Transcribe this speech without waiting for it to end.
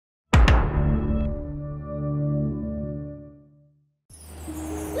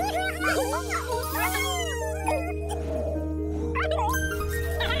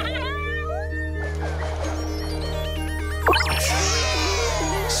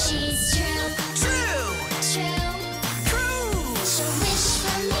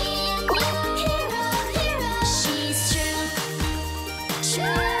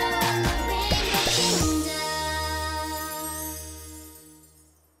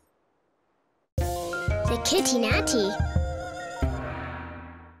The KittyNati.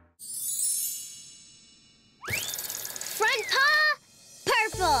 Front paw,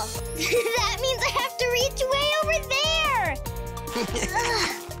 purple. That means I have to reach way over there.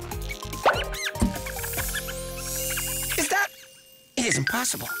 Is that? It is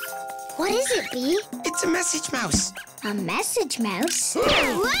impossible. What is it, Bee? It's a message mouse. A message mouse?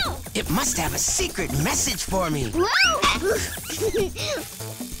 Whoa! It must have a secret message for me. Whoa!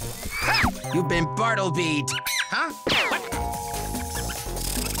 Ha! You've been Bartleby'd. Huh?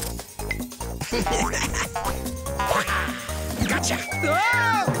 What? Gotcha!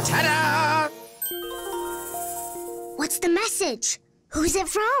 Oh! Ta-da! What's the message? Who's it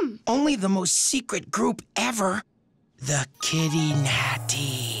from? Only the most secret group ever. The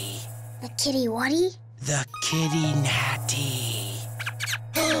KittyNati. The kitty whatty? The KittyNati.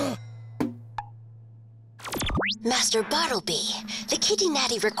 Master Bartleby, the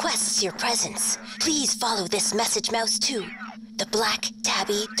KittyNati requests your presence. Please follow this message mouse to the Black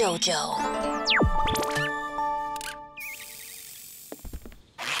Tabby Dojo.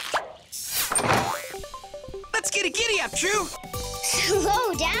 Let's get a giddy up, True.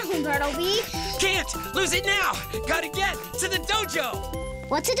 Slow down, Bartleby. Can't lose it now. Gotta get to the dojo.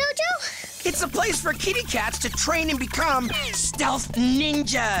 What's a dojo? It's a place for kitty cats to train and become stealth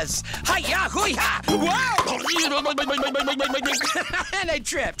ninjas. Hi-ya, hoo-ya! Whoa! And I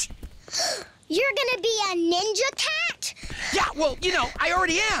tripped. You're gonna be a ninja cat? Yeah, well, you know, I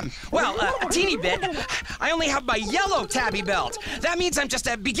already am. Well, a teeny bit. I only have my yellow tabby belt. That means I'm just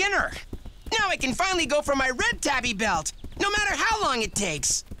a beginner. Now I can finally go for my red tabby belt, no matter how long it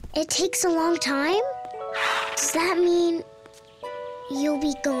takes. It takes a long time? Does that mean you'll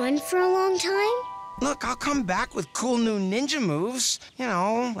be gone for a long time? Look, I'll come back with cool new ninja moves. You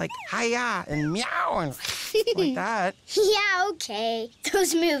know, like hi-ya and meow and like that. Yeah, okay.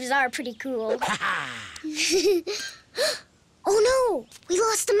 Those moves are pretty cool. Oh no! We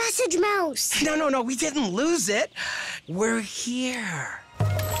lost the message mouse! No, we didn't lose it. We're here.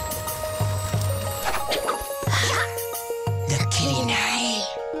 The KittyNati.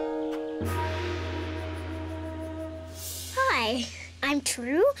 Hi, I'm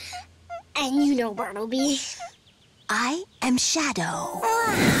True, and you know Bartleby. I am Shadow.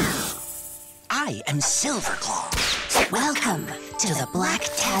 I am Silverclaw. Welcome to the Black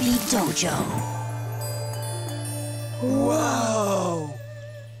Tabby Dojo. Whoa!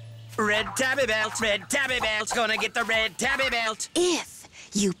 Red tabby belt, gonna get the red tabby belt. If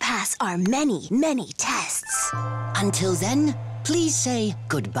you pass our many, many tests. Until then, please say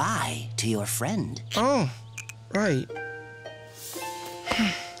goodbye to your friend. Oh, right.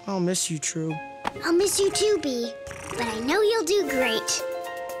 I'll miss you, True. I'll miss you too, Bee, but I know you'll do great.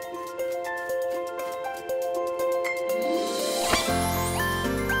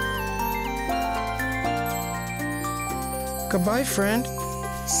 Goodbye, friend.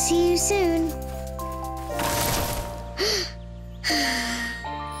 See you soon.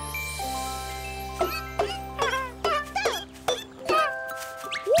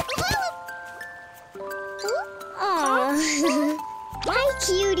 Aw. Bye,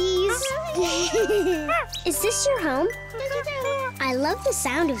 cuties. Is this your home? I love the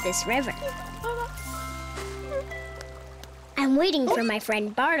sound of this river. I'm waiting for my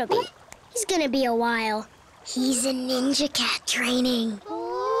friend Bartleby. He's gonna be a while. He's in ninja cat training.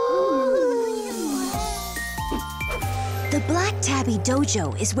 The Black Tabby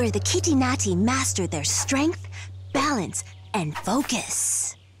Dojo is where the KittyNati master their strength, balance, and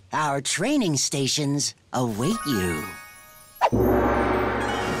focus. Our training stations await you.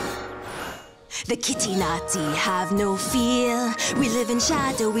 The KittyNati have no fear. We live in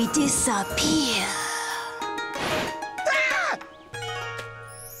shadow, we disappear.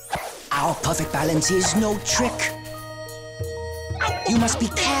 Our perfect balance is no trick. You must be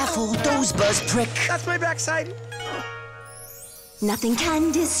careful, those burrs prick. That's my backside. Nothing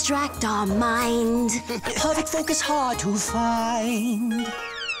can distract our mind. Perfect focus hard to find.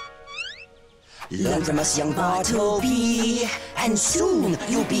 Learn from us, young Bartleby, and soon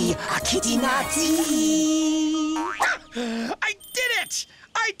you'll be a KittyNati. I did it!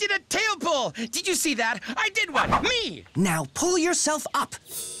 I did a tail pull! Did you see that? I did one! Me! Now pull yourself up.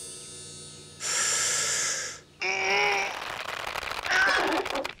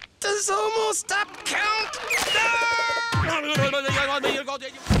 Does almost stop count?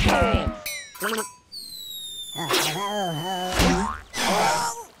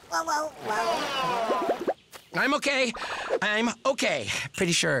 I'm okay. I'm okay.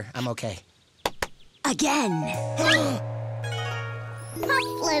 Pretty sure I'm okay. Again.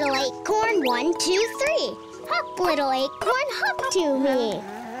 Hop, little acorn, 1, 2, 3. Hop, little acorn, hop to me.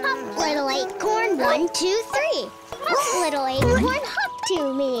 Hop, little acorn, 1, 2, 3. Little acorn, hop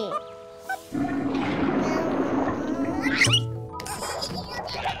to me.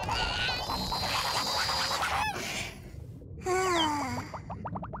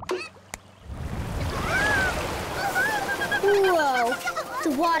 Whoa, the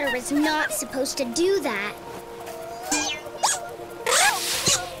water is not supposed to do that.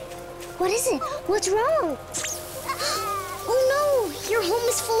 What is it? What's wrong? Oh no, your home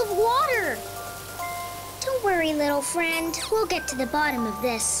is full of water. Don't worry, little friend. We'll get to the bottom of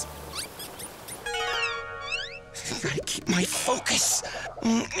this. I gotta keep my focus.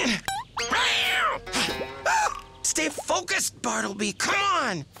 Stay focused, Bartleby. Come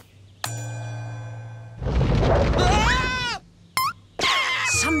on.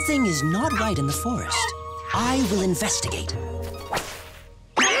 Something is not right in the forest. I will investigate.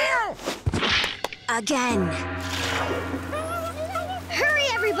 Again. Hurry,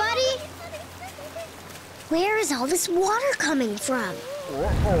 everybody! Where is all this water coming from?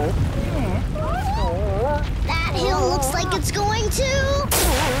 That hill looks like it's going to...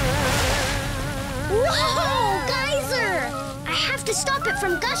 Whoa! Geyser! I have to stop it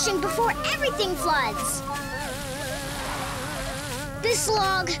from gushing before everything floods. This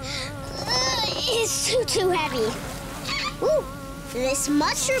log is too heavy. Ooh, this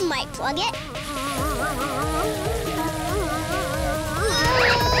mushroom might plug it.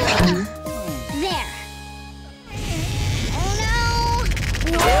 There. Oh no!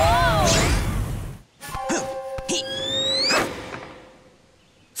 Whoa!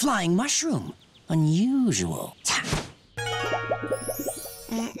 Flying mushroom. Unusual.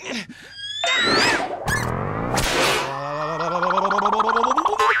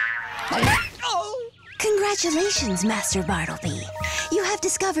 Congratulations, Master Bartleby. You have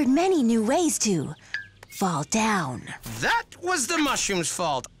discovered many new ways to fall down. That was the mushroom's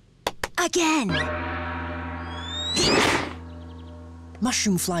fault. Again.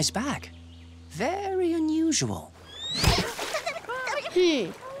 Mushroom flies back. Very unusual.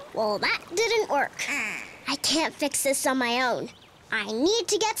 Well, that didn't work. I can't fix this on my own. I need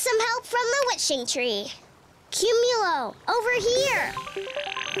to get some help from the wishing tree. Cumulo, over here.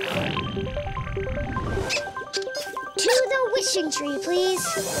 To the wishing tree, please.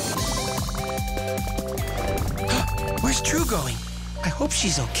 Where's True going? I hope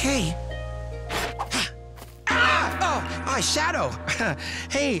she's okay. Shadow.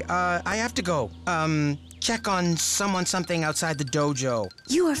 Hey, I have to go. Check on something outside the dojo.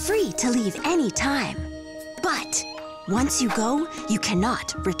 You are free to leave any time. But once you go, you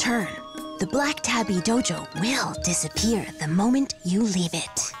cannot return. The Black Tabby Dojo will disappear the moment you leave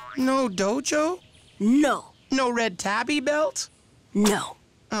it. No dojo? No. No red tabby belt? No.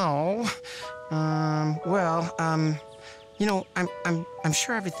 Oh. You know, I'm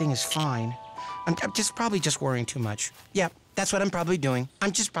sure everything is fine. I'm probably just worrying too much. Yeah, that's what I'm probably doing.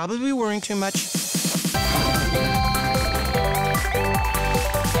 I'm just probably worrying too much.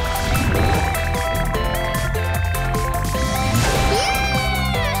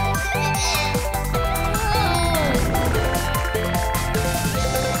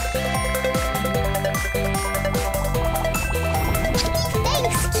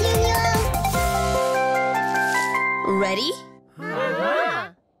 Thanks, Cumulo. Ready?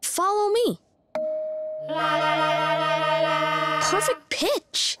 Follow me. Perfect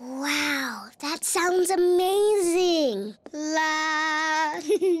pitch. Wow, that sounds amazing. La.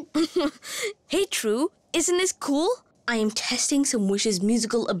 Hey, True, isn't this cool? I am testing some Wish's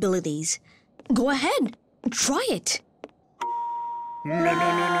musical abilities. Go ahead, try it.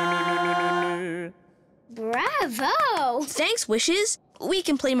 Bravo! Thanks, Wishes. We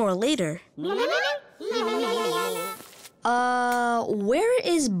can play more later. Where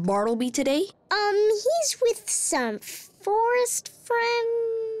is Bartleby today? He's with some forest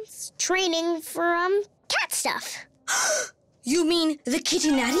friends training for, cat stuff. You mean the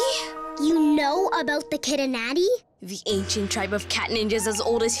KittyNati? You know about the KittyNati? The ancient tribe of cat ninjas as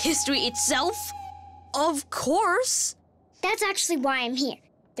old as history itself? Of course. That's actually why I'm here.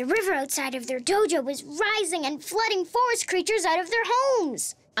 The river outside of their dojo is rising and flooding forest creatures out of their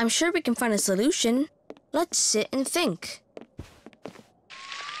homes. I'm sure we can find a solution. Let's sit and think.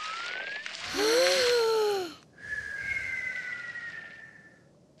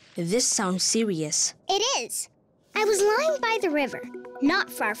 This sounds serious. It is. I was lying by the river, not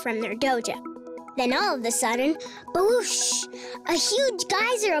far from their dojo. Then all of a sudden, boosh! A huge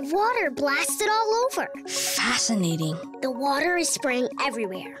geyser of water blasted all over. Fascinating. The water is spraying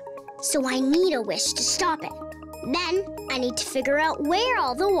everywhere, so I need a wish to stop it. Then I need to figure out where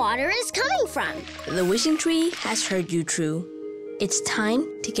all the water is coming from. The wishing tree has heard you, True. It's time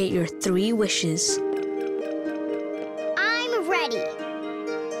to get your 3 wishes. I'm ready.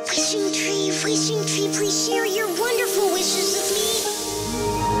 Wishing tree, please share your wonderful wishes with me.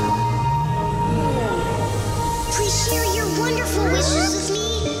 Please share your wonderful wishes with me.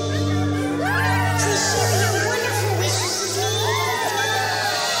 Please share your wonderful wishes with me.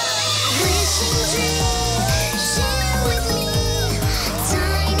 Wishing tree, share with me.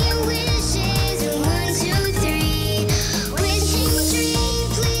 Tiny wishes, 1, 2, 3. Wishing tree,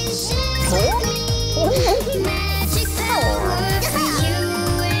 please share with me. Magic power for you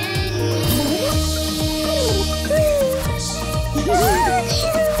and me.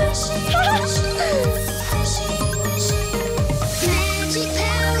 Magic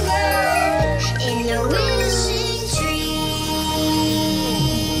power in the wishing tree.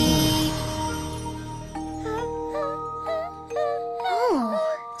 Oh,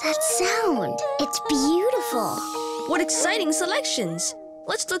 that sound. It's beautiful. What exciting selections!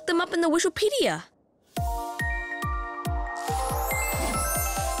 Let's look them up in the Wishopedia.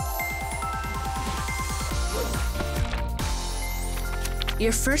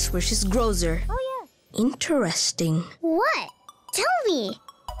 Your first wish is Grozer. Oh, yeah. Interesting. What? Tell me.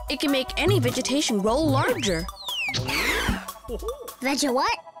 It can make any vegetation grow larger.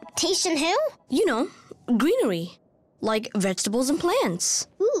 What? Tation who? You know, greenery. Like vegetables and plants.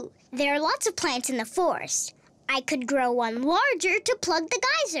 Ooh, there are lots of plants in the forest. I could grow one larger to plug the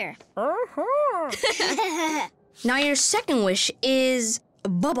geyser. Now your second wish is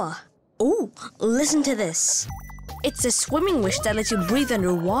Bubba. Oh, listen to this. It's a swimming wish that lets you breathe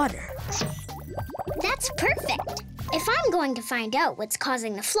underwater. That's perfect. If I'm going to find out what's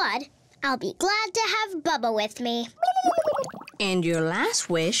causing the flood, I'll be glad to have Bubba with me. And your last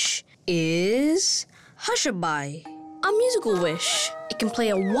wish is Hushabye, a musical wish. It can play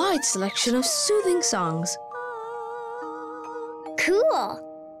a wide selection of soothing songs. Cool.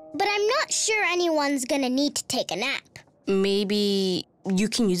 But I'm not sure anyone's gonna need to take a nap. Maybe you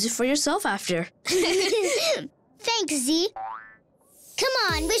can use it for yourself after. Thanks, Z. Come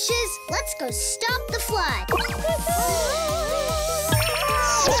on, wishes. Let's go stop the flood.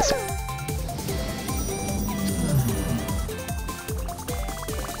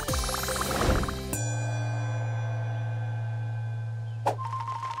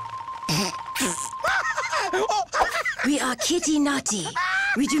 We are KittyNati.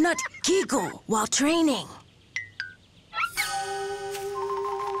 We do not giggle while training.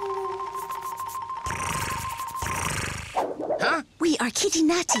 Huh? We are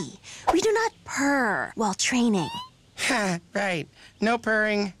KittyNati. We do not purr while training. Right. No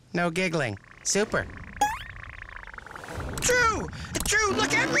purring, no giggling. Super. True! True,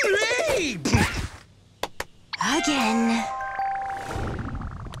 look at me! Again.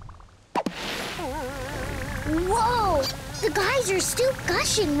 Whoa! The geyser's still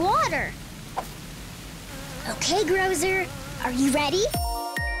gushing water. Okay, Grozer, are you ready?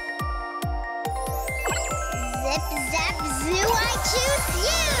 Zip, zap, zoo, I choose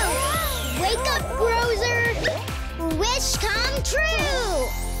you! Wake up, Grozer! Wish come true!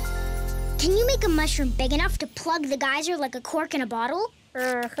 Can you make a mushroom big enough to plug the geyser like a cork in a bottle?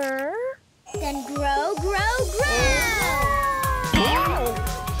 Uh-huh. Then grow, grow, grow!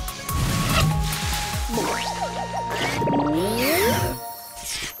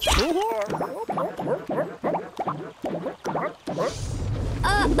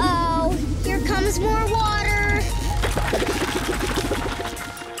 Uh-oh! Here comes more water!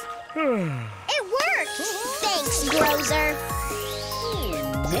 It worked! Thanks, Grozer!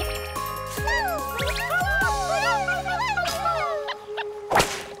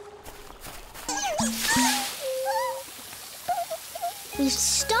 We've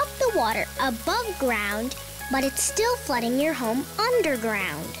stopped the water above ground, but it's still flooding your home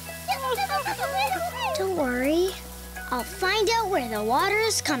underground. Don't worry. I'll find out where the water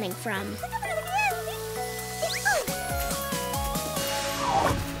is coming from.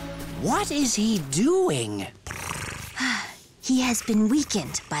 What is he doing? He has been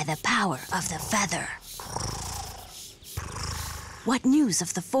weakened by the power of the feather. What news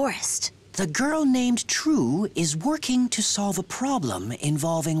of the forest? The girl named True is working to solve a problem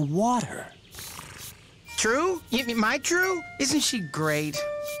involving water. True? My True? Isn't she great?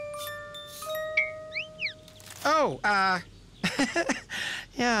 Oh,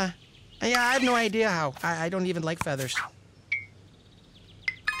 yeah. I have no idea how. I don't even like feathers.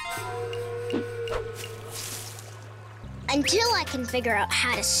 Until I can figure out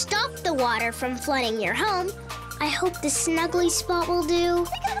how to stop the water from flooding your home, I hope the snuggly spot will do.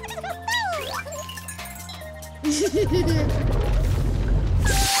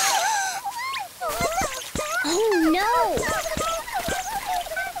 Oh no!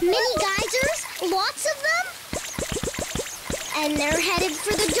 And they're headed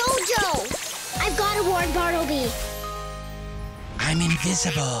for the dojo. I've got to warn Bartleby. I'm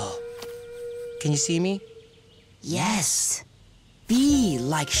invisible. Can you see me? Yes. Be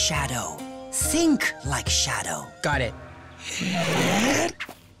like Shadow. Think like Shadow. Got it.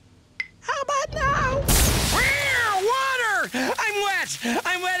 How about now? Water! I'm wet!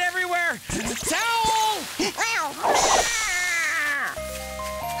 I'm wet everywhere! Towel!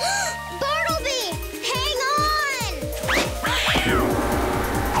 Bartleby, hang on!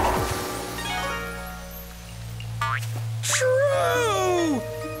 True!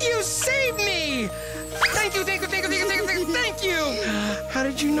 You saved me! Thank you, thank you, thank you, thank you, thank you, thank you! How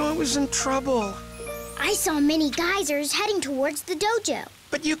did you know I was in trouble? I saw many geysers heading towards the dojo.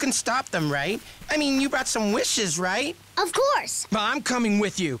 But you can stop them, right? I mean, you brought some wishes, right? Of course. Well, I'm coming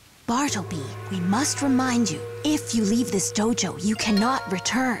with you. Bartleby, we must remind you, if you leave this dojo, you cannot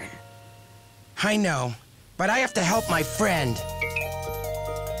return. I know, but I have to help my friend.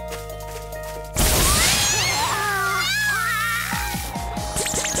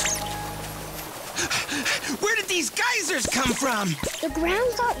 Where did these geysers come from? The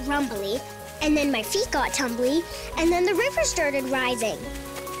ground got rumbly, and then my feet got tumbly, and then the river started rising.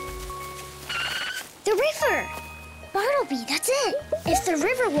 The river! Bartleby, that's it. If the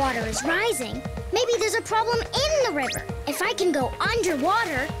river water is rising, maybe there's a problem in the river. If I can go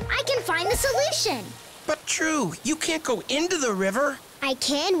underwater, I can find the solution. But True, you can't go into the river. I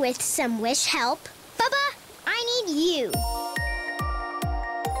can with some wish help. Bubba, I need you.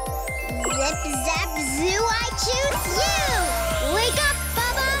 Zip, zap, zoo, I choose you! Wake up,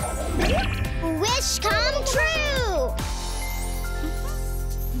 Bubba! Wish come true!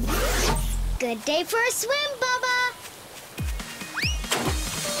 Good day for a swim, Bubba!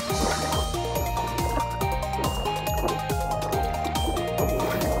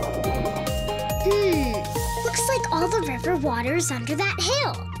 Looks like all the river water's under that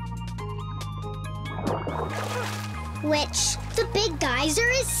hill. Which the big geyser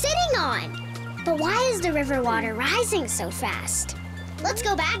is sitting on. But why is the river water rising so fast? Let's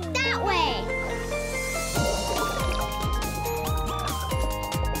go back that way.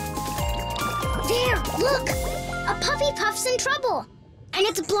 There, look! A Puffy Puff's in trouble. And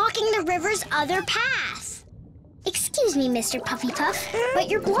it's blocking the river's other path. Excuse me, Mr. Puffy Puff, but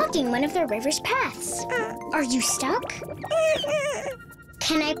you're blocking one of the river's paths. Are you stuck?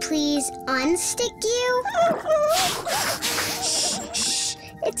 Can I please unstick you? Shh, shh.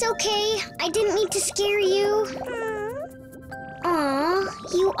 It's okay. I didn't mean to scare you. Aw,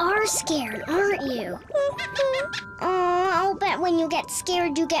 you are scared, aren't you? Aw, I'll bet when you get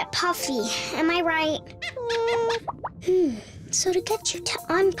scared, you get puffy. Am I right? So to get you to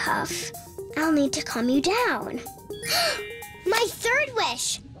unpuff, I'll need to calm you down. My third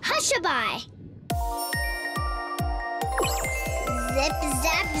wish, Hushabye. Zip,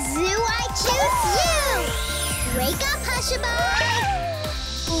 zap, zoo, I choose you! Wake up, Hushabye!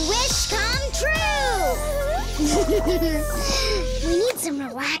 Wish come true! We need some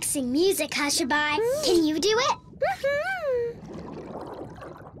relaxing music, Hushabye. Can you do it?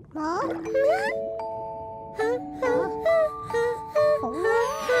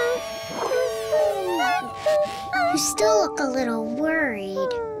 You still look a little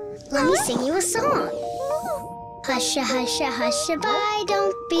worried. Let me sing you a song. Husha, husha, husha-bye,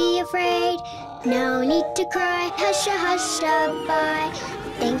 don't be afraid. No need to cry, husha, husha-bye.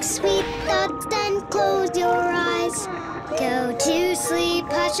 Think sweet thoughts, then close your eyes. Go to sleep,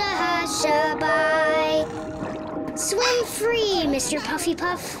 husha, husha-bye. Swim free, Mr. Puffy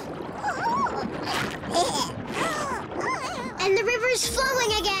Puff. And the river's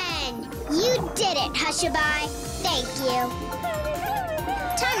flowing again. You did it, Hushabye. Thank you.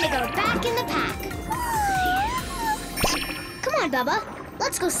 Time to go back in the pack. Come on, Bubba.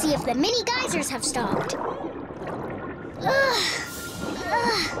 Let's go see if the mini geysers have stopped.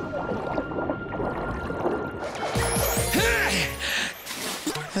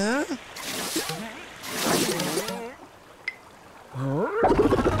 Huh?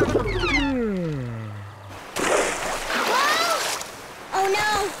 Oh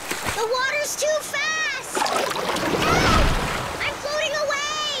no! The water's too fast! Help! I'm floating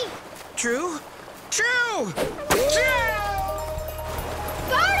away! True? True! True!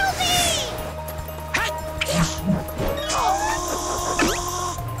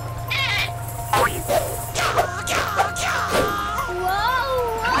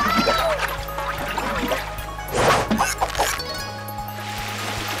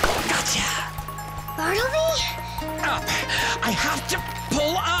 Bartleby! Up! I have to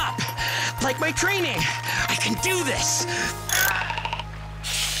pull up! Like my training! I can do this!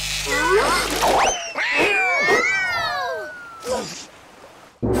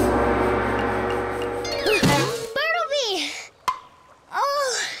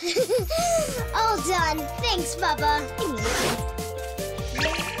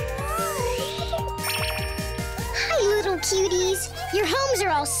 cuties. Your homes are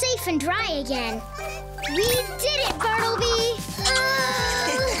all safe and dry again. We did it, Bartleby!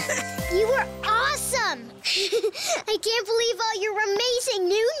 You were awesome! I can't believe all your amazing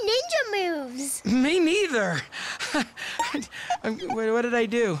new ninja moves. Me neither. What did I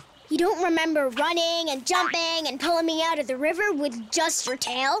do? You don't remember running and jumping and pulling me out of the river with just your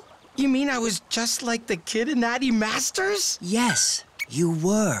tail? You mean I was just like the KittyNati masters? Yes, you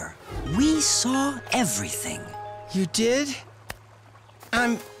were. We saw everything. You did?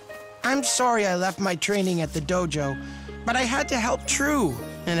 I'm sorry I left my training at the dojo, but I had to help True.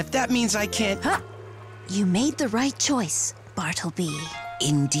 And if that means I can't... Huh? You made the right choice, Bartleby.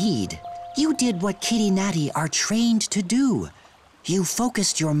 Indeed. You did what KittyNati are trained to do. You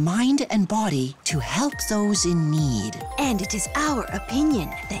focused your mind and body to help those in need. And it is our opinion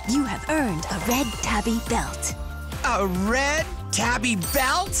that you have earned a red tabby belt. A red tabby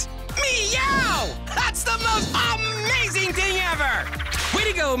belt? Meow! That's the most amazing thing ever!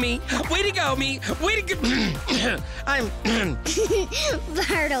 Way to go, me! Way to go, me! Way to go! I'm...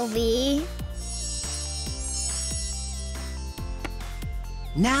 Bartleby.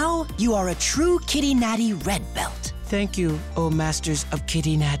 Now you are a true KittyNati red belt. Thank you, oh masters of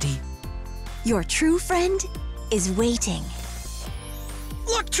KittyNati. Your true friend is waiting.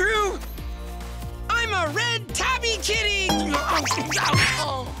 Look, True! I'm a red tabby kitty!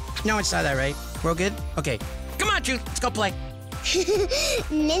 No, it's not that, right? We're all good? Okay. Come on, True, let's go play.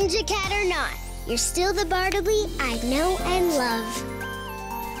 Ninja cat or not, you're still the Bartleby I know and love.